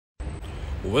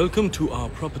Welcome to our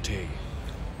property.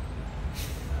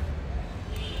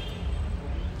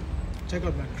 Check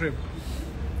out my crib.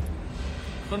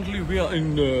 Currently we are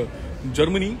in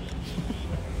Germany.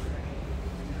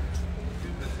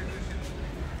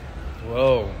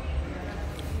 Whoa.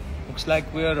 Looks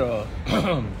like we're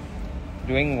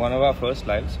doing one of our first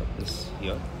lives of this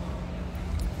year.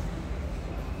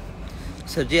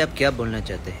 Sir जी आप क्या बोलना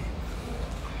चाहते हैं?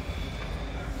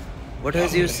 What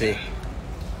has you say?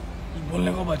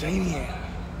 बोलने को बचा ही नहीं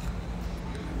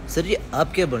है. सर जी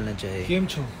आप क्या बोलना चाहे? केम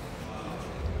छो?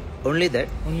 Only that?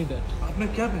 Only that. आपने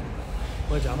क्या पहना?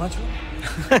 पजामा छो?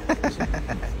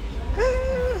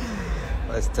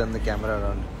 Let's turn the camera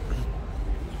around.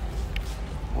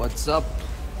 What's up?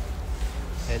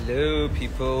 Hello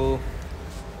people.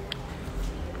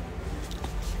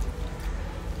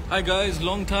 Hi guys,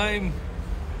 long time.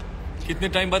 कितने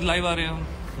टाइम बाद लाइव आ रहे हैं हम?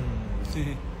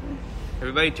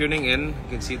 Everybody tuning in, you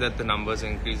can see that the numbers are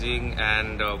increasing,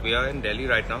 and we are in Delhi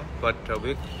right now, but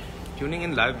we're tuning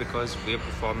in live because we're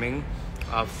performing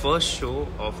our first show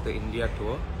of the India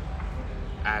tour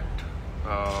at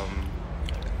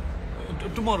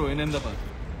Tomorrow in Ahmedabad.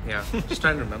 yeah, just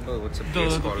trying to remember what's the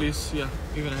place The called. place, yeah.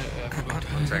 Even I forgot.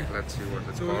 One sec, let's see what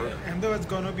it's So called. Ahmedabad's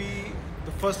gonna be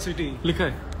the first city. लिखा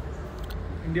है.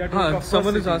 India tour हाँ, का first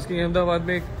someone is city. asking Ahmedabad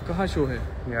में कहाँ show है?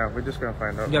 Yeah, we're just gonna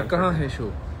find out. या One कहाँ sec. है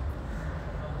शो?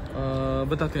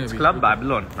 बताते हैं It's अभी. Club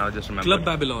Babylon. Now just remember. Club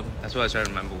Babylon. That's what I was trying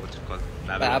to remember what's it called.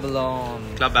 Babylon.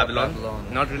 Club Babylon.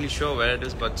 Not really sure where it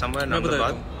is, but somewhere in मैं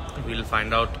बताता Ahmedabad. We'll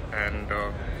find out. And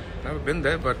never been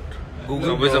there, but Google, it's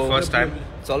always bro. the first time.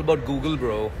 It's all about Google,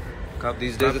 bro.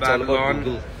 These days it's all about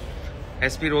Google.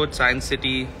 SP Road, Science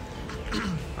City.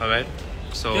 Alright.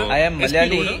 So Yeah. I am SP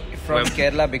Malayali Road, from Where-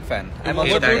 Kerala, big fan. I'm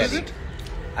What also road is Malayali. it?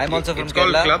 I'm also from It's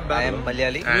called Kerala. Club I am Babylon.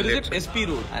 Malayali. And Where is it? it's- SP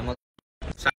Road. I'm also,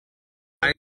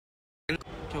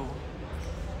 क्या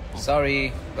हुआ?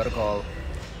 sorry, got a call.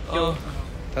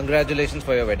 Congratulations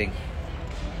for your wedding.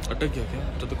 अटक गया क्या?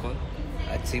 To the call?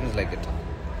 It seems like it.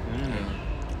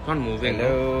 Not moving.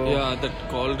 Hello. Yeah, that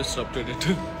call disrupted it.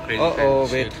 Crazy Oh,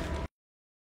 times. wait.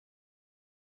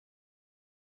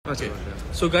 Okay.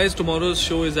 So guys, tomorrow's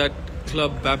show is at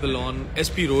Club Babylon,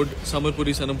 SP Road,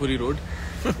 Samarpuri, Sanampuri Road.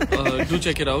 Do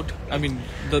check it out. I mean,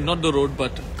 not the road,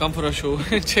 but come for a show.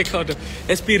 Check out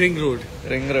SP Ring Road,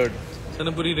 Ring Road.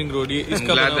 Sanampuri Ring Road. ये I'm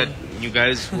इसका glad बना- that you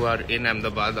guys who are in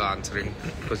Ahmedabad are answering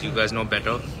because you guys know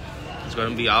better. It's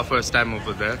going to be our first time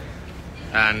over there.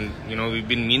 And, you know, we've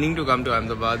been meaning to come to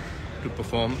Ahmedabad to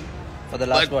perform. For the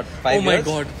last, But- what, 5 Oh my years?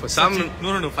 God! For some,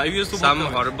 No. 5 years to some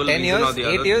horrible 10 reason or years? the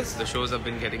 8 other, years? the shows have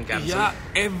been getting cancelled. Yeah,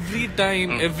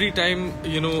 every time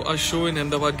you know a show in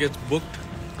Ahmedabad gets booked,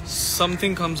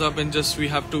 something comes up and just we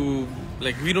have to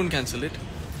we don't cancel it,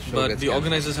 Show but gets the cancelled.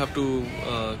 organizers have to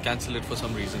cancel it for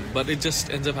some reason. But it just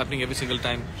ends up happening every single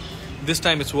time. This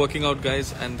time it's working out,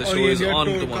 guys, and the और show ये is India on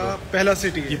tour tomorrow. का पहला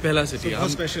city ये है. पहला city So है. बहुत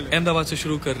हम special है. अहमदाबाद से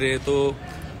शुरू कर रहे हैं तो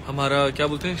हमारा क्या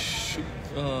बोलते हैं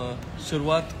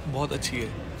शुरुआत बहुत अच्छी है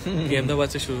कि अहमदाबाद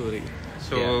से शुरू हो रही है.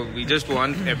 So we just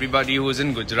want everybody who is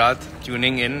in Gujarat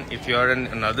tuning in. If you are in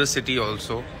another city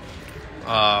also,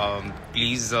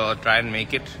 please try and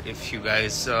make it if you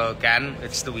guys can.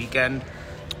 It's the weekend,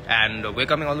 and we're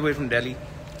coming all the way from Delhi.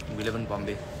 We live in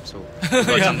Bombay, so we've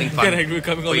got something fun Correct, we're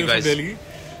coming all for the you way from guys. Delhi.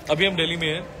 अभी हम दिल्ली में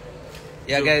हैं.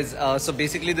 Yeah, guys. So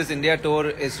basically, this India tour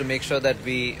is to make sure that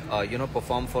we,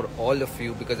 perform for all of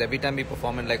you. Because every time we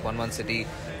perform in like one city,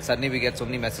 suddenly we get so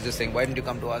many messages saying, "Why didn't you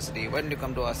come to our city? Why didn't you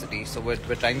come to our city?" So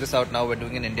we're trying this out now. We're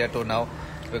doing an India tour now.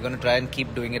 We're going to try and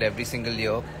keep doing it every single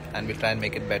year, and we'll try and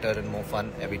make it better and more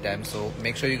fun every time. So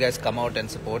make sure you guys come out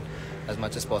and support as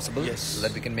much as possible, Yes. so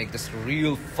that we can make this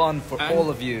real fun for And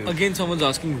all of you. Again, someone's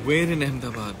asking where in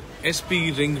Ahmedabad? SP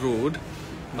Ring Road.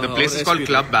 The place or is called SP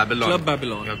Club Babylon. Club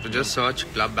Babylon. You have to just search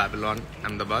Club Babylon,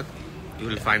 Ahmedabad. You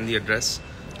will find the address.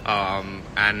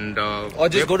 And Or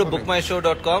just go to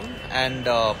bookmyshow.com and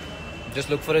just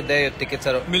look for it there. Your tickets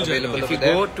are मिल जाएगा. available if over you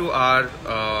there. go to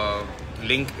our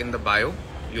link in the bio,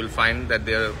 you'll find that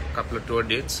there are a couple of tour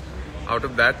dates. Out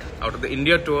of the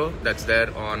India tour that's there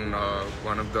on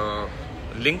one of the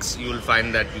links, you will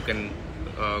find that you can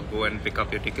go and pick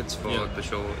up your tickets for Yeah. the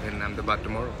show in Ahmedabad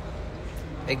tomorrow.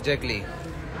 Exactly.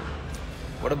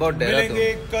 What about मिलेंगे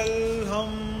Dehradun? कल हम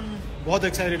बहुत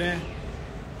excited हैं.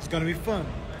 It's gonna be fun.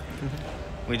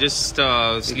 We just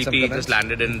some sleepy, comments? just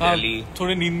landed in हाँ, Delhi.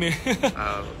 थोड़े नींद में.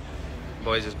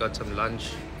 Boys just got some lunch.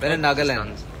 When in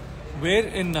Nagaland? Where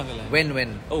in Nagaland?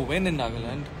 When? Oh, when in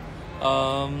Nagaland?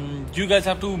 You guys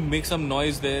have to make some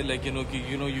noise there, like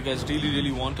you guys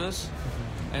really want us,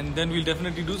 and then we'll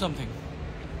definitely do something.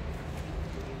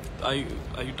 Are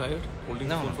you tired? Holding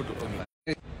No. the phone for too long.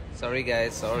 Sorry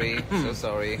guys, sorry. So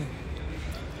sorry.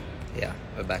 Yeah,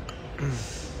 we're back.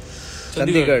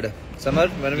 Chandigarh. Samar,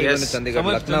 when are we going to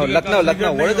Chandigarh? Samar,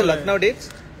 Lucknow. What are the Lucknow dates?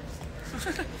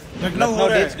 Lucknow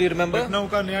dates, do you remember? Lucknow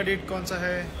का नया date कौन सा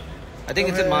है? I think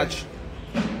it's in March.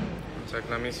 So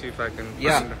let me see if I can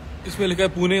Yeah. find it. इसमें लिखा है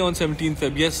Pune on 17th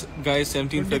Feb. Yes, guys,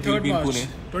 17th Feb will be in Pune.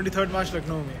 23rd March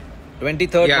Lucknow में.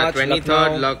 23rd Yeah, March,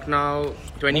 23rd Lucknow.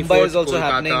 24th Mumbai is also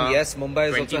Kolkata, happening. Yes, Mumbai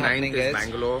is also 29th happening, is guys.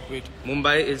 Bangalore. Wait.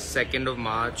 Mumbai is 2nd of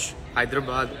March.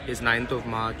 Hyderabad is 9th of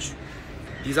March.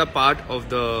 These are part of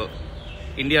the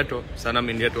India tour, Sanam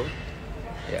India tour.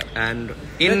 Yeah. And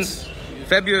in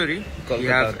February, we Kolkata,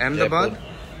 have Ahmedabad.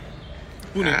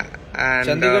 Pune. And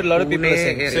Chandigarh, lot of people are Pune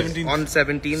saying is 17th. on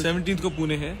 17th. 17th को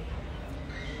पुणे है.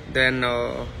 Then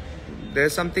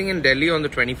there's something in Delhi on the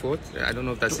 24th. I don't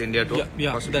know if that's the India tour.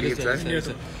 Yeah, Possibly that is it's that. that. Is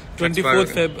that. That's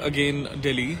 24th far- Feb again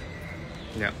Delhi.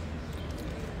 Yeah.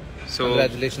 So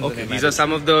Congratulations on your these are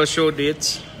some of the show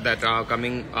dates that are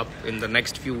coming up in the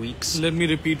next few weeks. Let me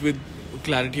repeat with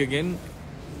clarity again.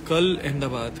 Kal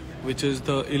Ahmedabad, which is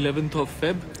the 11th of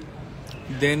Feb.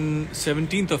 Then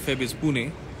 17th of Feb is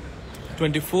Pune.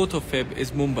 24th of Feb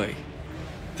is Mumbai.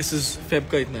 This is Feb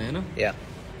का इतना है ना? Yeah.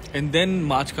 And then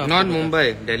March का. Not आपको पता-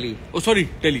 Mumbai, Delhi. Oh sorry,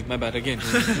 Delhi. My bad again.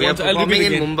 We are Once- I'll performing repeat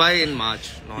in again. Mumbai in March,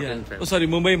 not Yeah. in February. Oh sorry,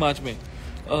 Mumbai March में.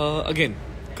 Again,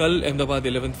 Kal Ahmedabad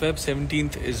 11th Feb.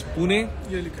 17th is Pune.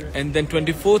 ये लिखा है. And then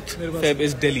 24th Feb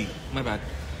is Delhi. My bad.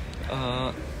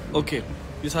 Okay.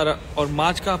 ये सारा और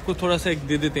मार्च का आपको थोड़ा सा एक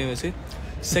दे देते हैं वैसे.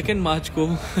 2nd March को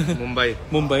Mumbai.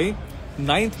 Mumbai.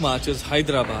 9th March is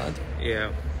Hyderabad.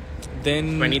 Yeah. Then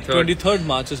 23rd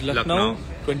March is Lucknow. Lucknow.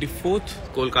 24th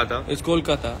Kolkata. is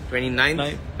Kolkata.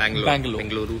 29th, Bangalore. Bangalore.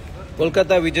 Bengaluru.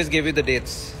 Kolkata, we just gave you the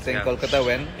dates. Saying Yeah. Kolkata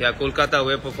when? Yeah, Kolkata,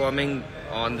 we're performing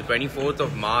on the 24th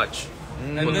of March.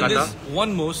 And then Kolkata. there's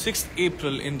one more, 6th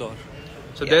April, Indore.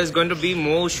 So there's going to be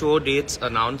more show dates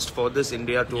announced for this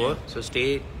India tour. So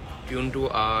stay tuned to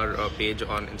our page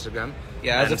on Instagram.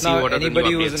 Yeah, as and of see now, what are the new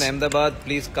anybody who's in updates. Ahmedabad,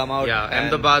 please come out. Yeah, and-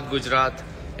 Ahmedabad, Gujarat,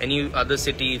 any other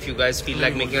city. If you guys feel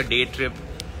like making a day trip,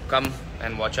 come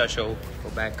and watch our show. Go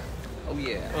back. Oh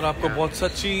yeah. और आपको बहुत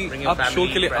सच्ची Bring your आप show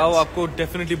family, के लिए friends. आओ, आपको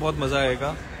definitely बहुत मजा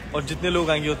आएगा और जितने लोग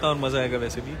आएंगे उतना और मजा आएगा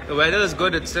वैसे भी. The weather is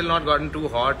good. It's still not gotten too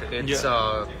hot. It's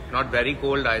Yeah. not very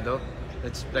cold either.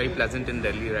 It's very pleasant in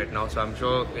Delhi right now. So I'm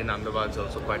sure in Ahmedabad it's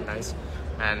also quite nice.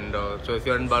 And so if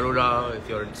you're in Baroda, if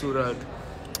you're in Surat,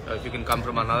 if you can come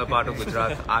from another part of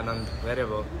Gujarat, Anand,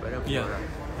 wherever you Yeah. are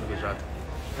in Gujarat,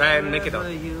 try and make it out.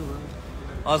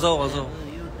 आ जाओ.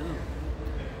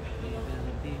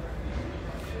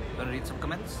 Gonna read some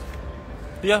comments?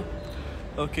 Yeah.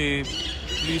 Okay.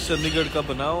 Please Chandigarh का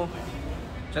बनाओ.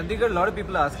 Chandigarh, a lot of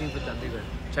people are asking for Chandigarh.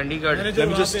 Chandigarh. Manager Let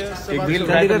me वहाँ just पे take सब this.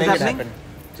 आजकल- Chandigarh is happening?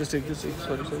 Just take this.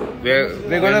 Sorry.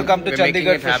 We're gonna come to we're making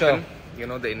Chandigarh it for happen. sure. You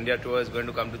know, the India tour is going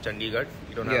to come to Chandigarh.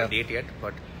 We don't have Yeah. a date yet,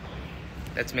 but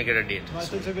let's make it a date. Himachal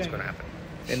से It's भी going to आएंगे.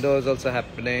 happen. Indore is also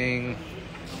happening.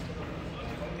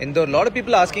 Indore, a lot of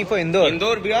people are asking for Indore.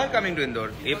 Indore, we are coming to Indore.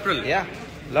 April. Yeah.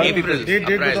 A lot of April. people. Date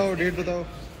April. बताओ, date बताओ.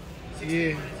 ये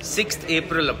 6th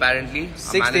April apparently. Our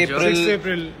 6th manager- April, 6th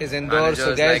April. is Indore. Manager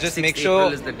So is guys, like just 6th make sure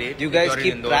April is the date you if guys you're in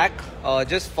keep Indore. track.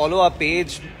 Just follow our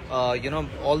page.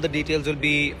 All the details will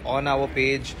be on our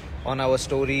page, on our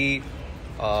story,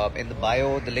 in the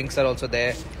bio. The links are also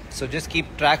there. So just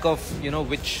keep track of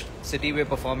which city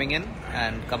we're performing in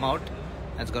and come out.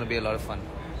 It's going to be a lot of fun.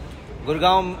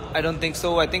 Gurgaon, I don't think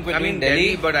so. I think we're doing Delhi,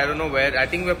 but I don't know where. I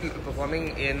think we're performing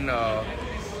in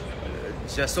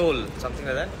Jasol, something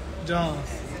like that. जहाँ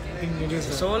I think मुझे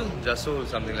सब- Jasol,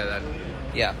 something like that.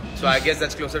 Yeah. So I guess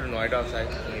that's closer to Noida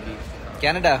side, maybe.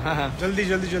 Canada. haha. जल्दी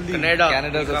Canada.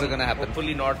 Canada is will also come, gonna happen.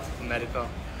 Hopefully North America.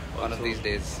 One of also. these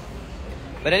days.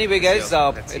 But anyway, guys,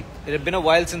 Let's see. it had been a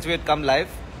while since we had come live.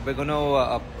 We're going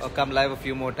to come live a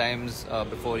few more times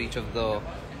before each of the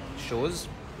shows.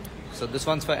 So this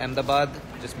one's for Ahmedabad.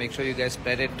 Just make sure you guys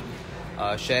spread it,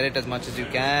 share it as much as you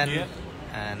can. Yeah.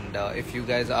 And if you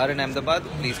guys are in Ahmedabad,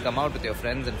 please come out with your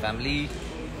friends and family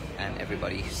and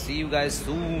everybody. See you guys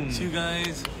soon. See you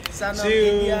guys. Sanam See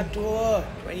you. India Tour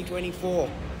 2024.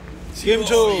 Game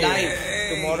show Live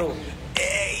tomorrow.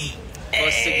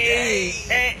 First 6 days.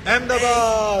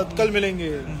 Ahmedabad कल मिलेंगे.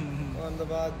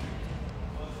 अहमदाबाद